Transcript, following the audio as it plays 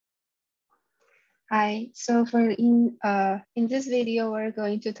Hi, so in this video, we're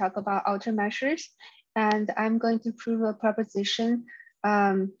going to talk about outer measures, and I'm going to prove a proposition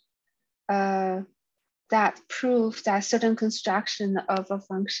that proves that certain construction of a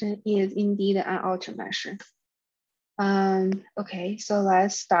function is indeed an outer measure. Okay, so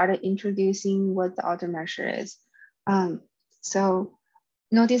let's start introducing what the outer measure is. So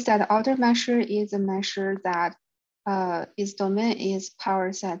notice that the outer measure is a measure that its domain is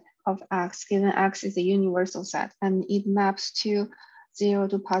power set of X, given X is a universal set, and it maps to 0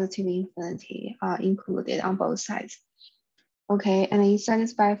 to positive infinity included on both sides. Okay, and it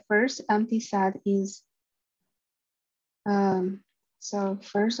satisfies first empty set is, so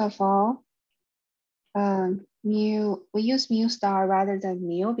first of all, we use mu star rather than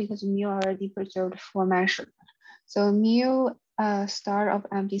mu because mu already preserved for measure. So mu star of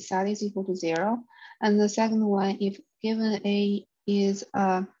empty set is equal to 0. And the second one, if given A is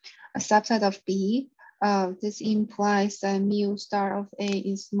a subset of B, this implies that mu star of A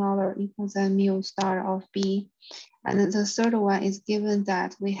is smaller or equal than mu star of B. And then the third one is given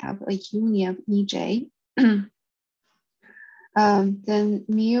that we have a union of EJ. Then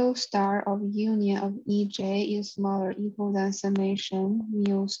mu star of union of EJ is smaller or equal than summation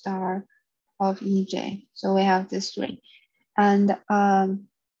mu star of EJ. So we have this three. And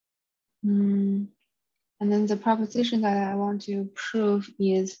then the proposition that I want to prove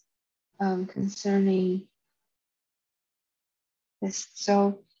is concerning this.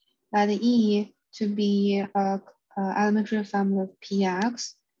 So that E to be a elementary family of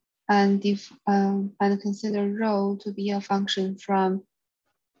Px, and if and consider rho to be a function from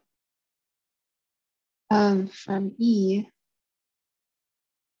E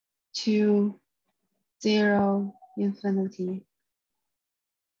to 0 infinity,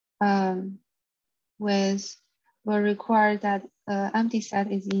 will require that empty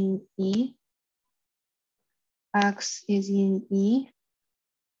set is in E, X is in E,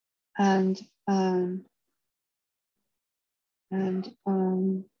 and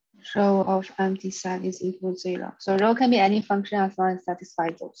rho of empty set is equal to 0. So rho can be any function as long as it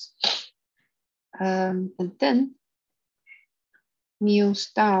satisfies those. And then mu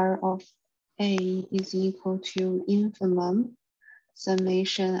star of A is equal to infimum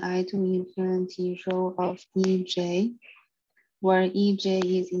summation I to infinity rho of EJ, where EJ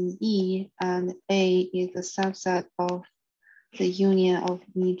is in E and A is a subset of the union of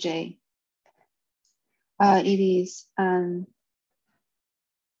EJ. It is an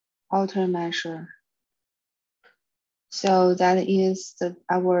outer measure. So that is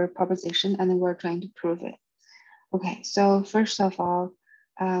our proposition, and we're trying to prove it. Okay, so first of all,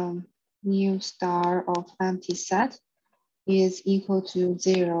 mu star of empty set is equal to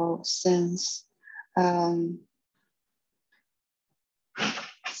 0 since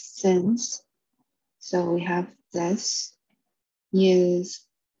so we have this is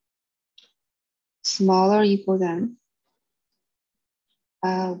smaller or equal than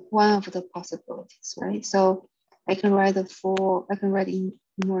one of the possibilities, right? So I can write in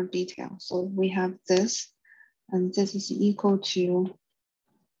more detail. So we have this, and this is equal to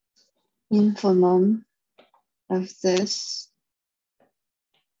infimum of this,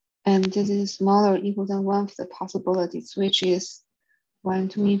 and this is smaller or equal than one of the possibilities, which is 1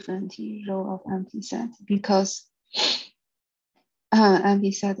 to infinity rho of empty set, because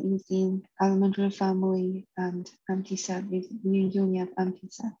empty set is in elementary family and empty set is union of empty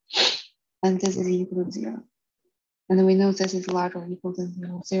set, and this is equal to 0. And we know this is larger or equal than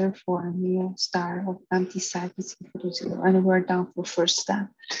 0, therefore mu star of empty set is equal to 0, and we're done for first step.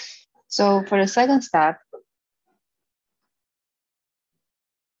 So for the second step,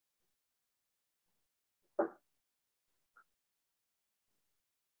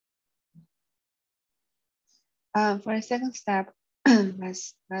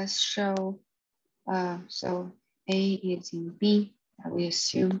 let's show. So A is in B, we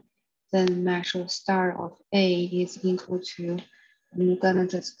assume. Then measure star of A is equal to. I'm gonna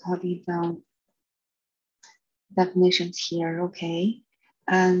just copy down definitions here, okay?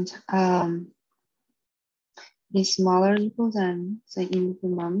 And is smaller or equal than the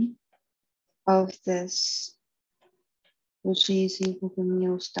infimum of this, which is equal to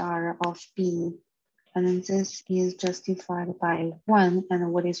mu star of B. And then this is justified by 1,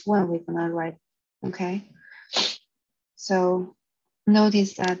 and what is 1 we're gonna write, okay? So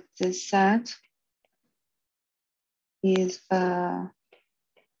notice that this set is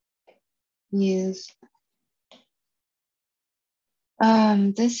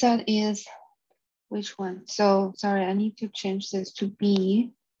this set is which one? So sorry, I need to change this to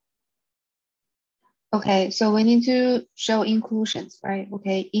B. Okay, so we need to show inclusions, right?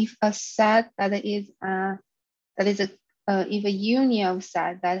 Okay, if a set that is a if a union of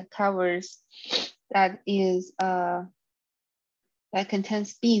set that covers that is that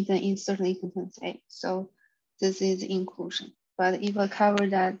contains B, then it certainly contains A. So this is inclusion. But if a cover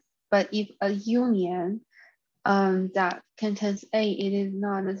that, but if a union that contains A, it is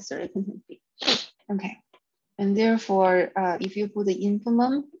not necessarily contains B. Okay, and therefore, if you put the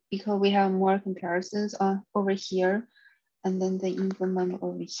infimum, because we have more comparisons over here, and then the infimum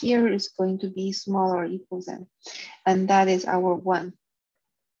over here is going to be smaller or equal than, and that is our one.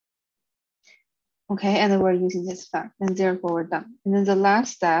 Okay, and then we're using this fact, and therefore we're done. And then the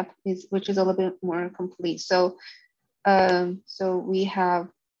last step is, which is a little bit more complete. So, so we have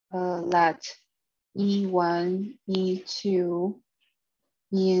let E1, E2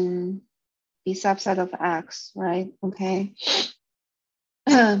 in be subset of X, right? Okay,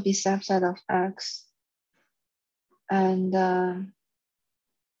 be subset of X, and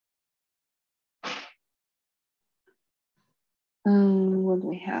what do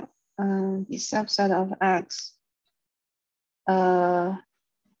we have? Be subset of X.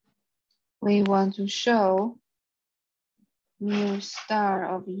 We want to show mu star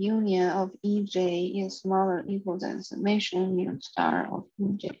of union of EJ is smaller or equal than summation mu star of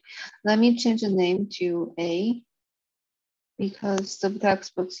EJ. Let me change the name to A because the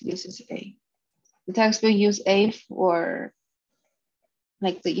textbooks uses A. The textbook use A for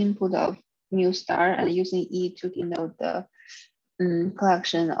like the input of mu star and using E to denote the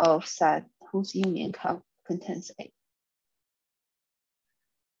collection of set whose union contains A.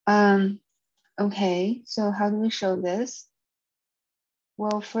 Okay, so how do we show this?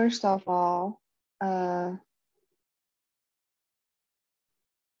 Well, first of all,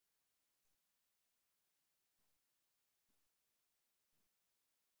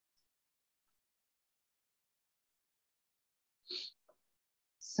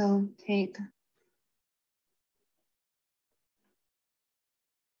 so take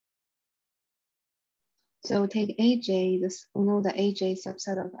AJ, this we know the AJ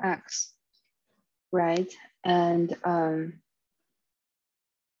subset of X, right? And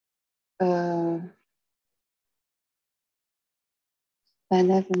by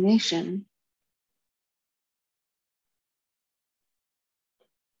definition,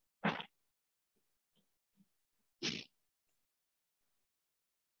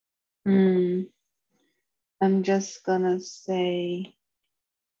 I'm just gonna say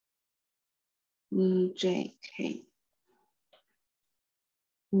EJK,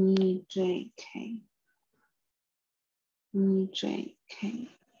 EJK, EJK,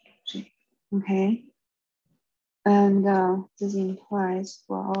 okay? And this implies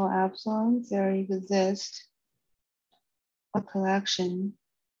for all epsilons, there exists a collection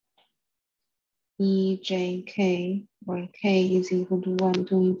EJK, where K is equal to 1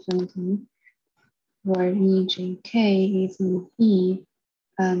 to infinity, where EJK is in E,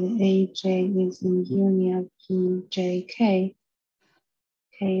 and AJ is in union of EJK.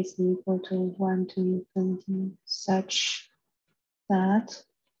 K is equal to 1 to infinity, such that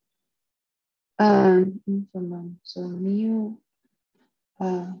infimum, so mu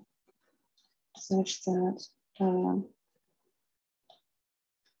such that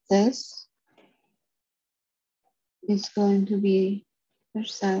this is going to be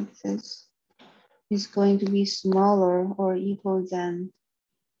such that this is going to be smaller or equal than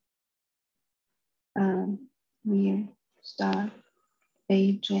mu star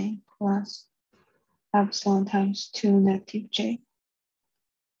AJ plus epsilon times 2 negative J.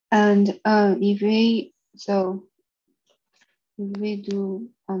 And if we do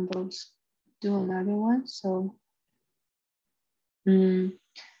on both, do another one. So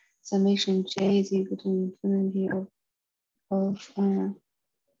summation J is equal to infinity of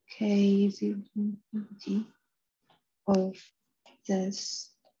K is equal to infinity of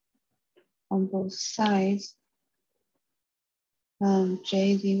this on both sides.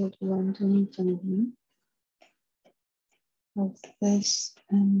 J is equal to 1 to infinity of this,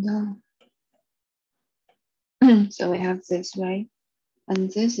 and so we have this, right? And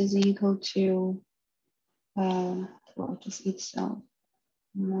this is equal to well, just itself.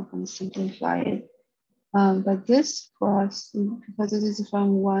 I'm not going to simplify it. But this plus, because this is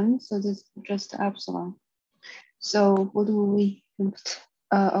from 1, so this is just epsilon. So what do we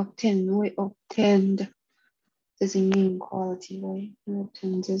obtain? We obtained this inequality, right? We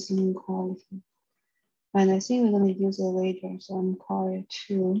obtained this inequality. And I think we're going to use it later, so I'm calling it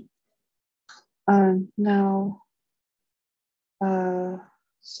 2. Now,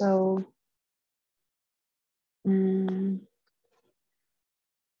 so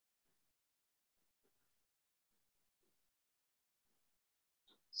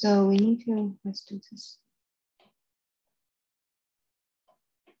So we need to, let's do this.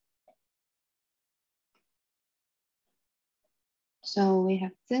 So we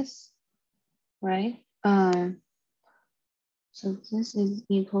have this, right? So this is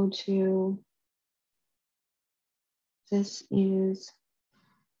equal to, this is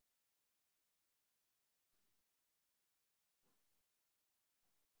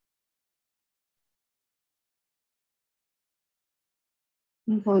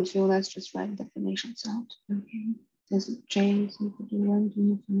equal to, let's just write definitions out. Okay, this is J is equal to 1 to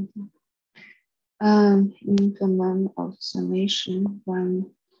infinity. Increment of summation,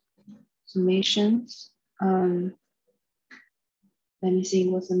 one summations. Let me see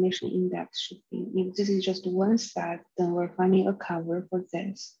what summation index should be. If this is just one set, then we're finding a cover for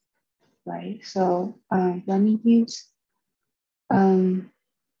this, right? So let me use, yeah,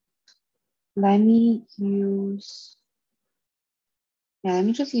 let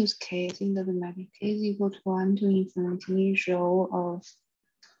me just use K. I think doesn't matter. K is equal to 1 to infinity rho of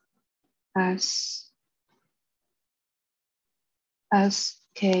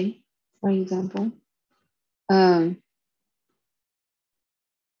SK, for example.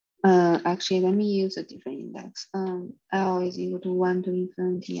 Actually, let me use a different index. L is equal to 1 to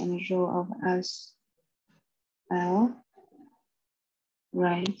infinity and rho of SL,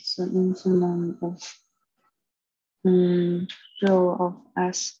 right? So increment of rho of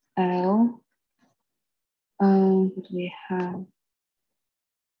SL. What do we have?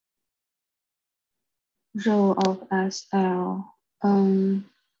 Rho of SL. And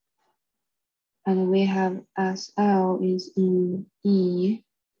we have SL is in E.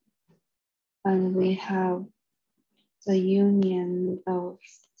 And we have the union of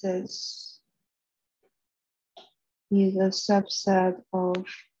this is a subset of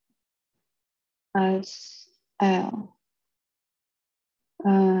SL.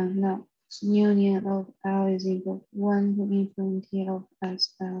 No, union of L is equal to 1 to infinity of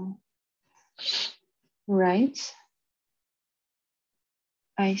SL. Right?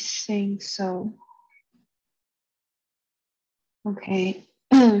 I think so. Okay,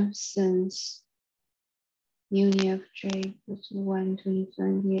 since union of J equals 1 to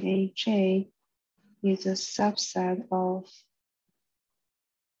infinity AJ is a subset of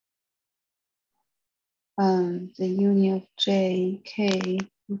the union of JK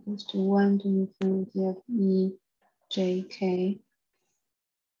equals to 1 to infinity of EJK.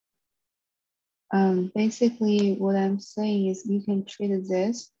 Basically, what I'm saying is you can treat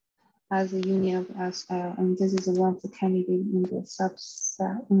this as a union of SL, and this is one of the candidate in the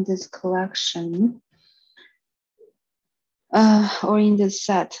subset in this collection, or in this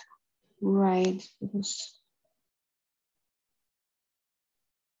set, right? Because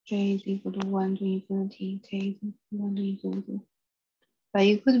J is equal to 1 to infinity, K is equal to 1 to infinity. But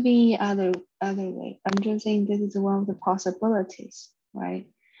it could be other way. I'm just saying this is one of the possibilities, right?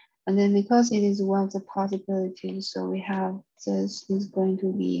 And then because it is one of the possibilities, so we have this is going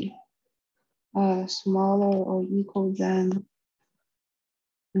to be smaller or equal than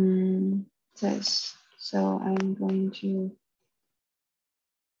this. So I'm going to,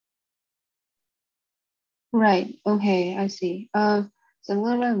 right, okay, I see. So I'm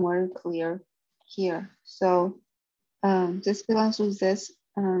gonna run more clear here. So this belongs to this,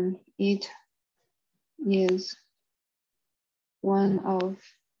 it is one of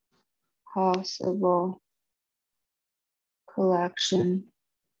possible collection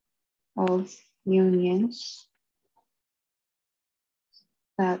of unions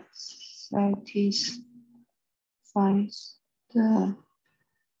that satisfies the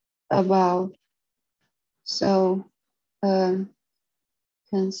above. So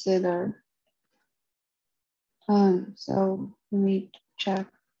consider, so let me check,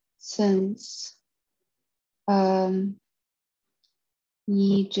 since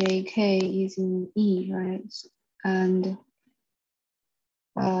EJK is in E, right? And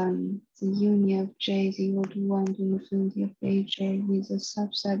the union of J is equal to 1 to infinity of AJ is a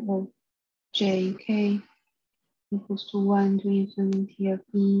subset of JK equals to 1 to infinity of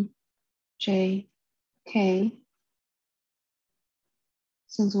EJK.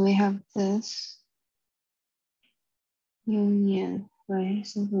 Since we have this union, right?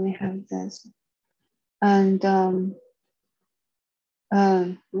 Since we have this, and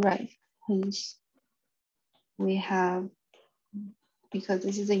right, hence we have, because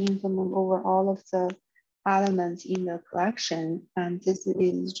this is the increment over all of the elements in the collection, and this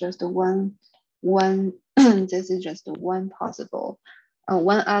is just one this is just one possible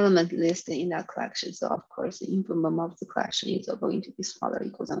one element listed in that collection. So of course the increment of the collection is going to be smaller,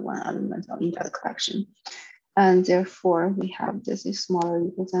 equal than one element in that collection. And therefore, we have this is smaller or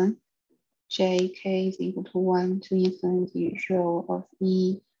equal than jk is equal to 1 to infinity rho of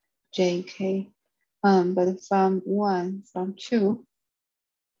e jk. But from 2,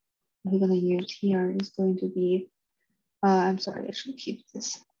 we're going to use here is going to be, I'm sorry, I should keep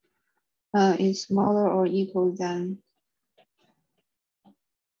this. Is smaller or equal than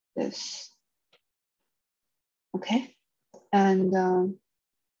this. Okay, and then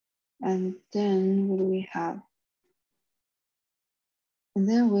what do we have? And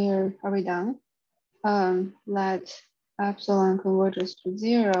then are we done? Let epsilon converges to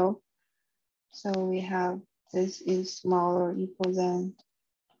 0. So we have this is smaller or equal than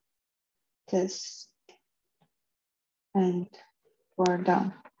this, and we're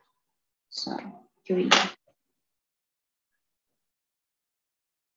done. So here we go.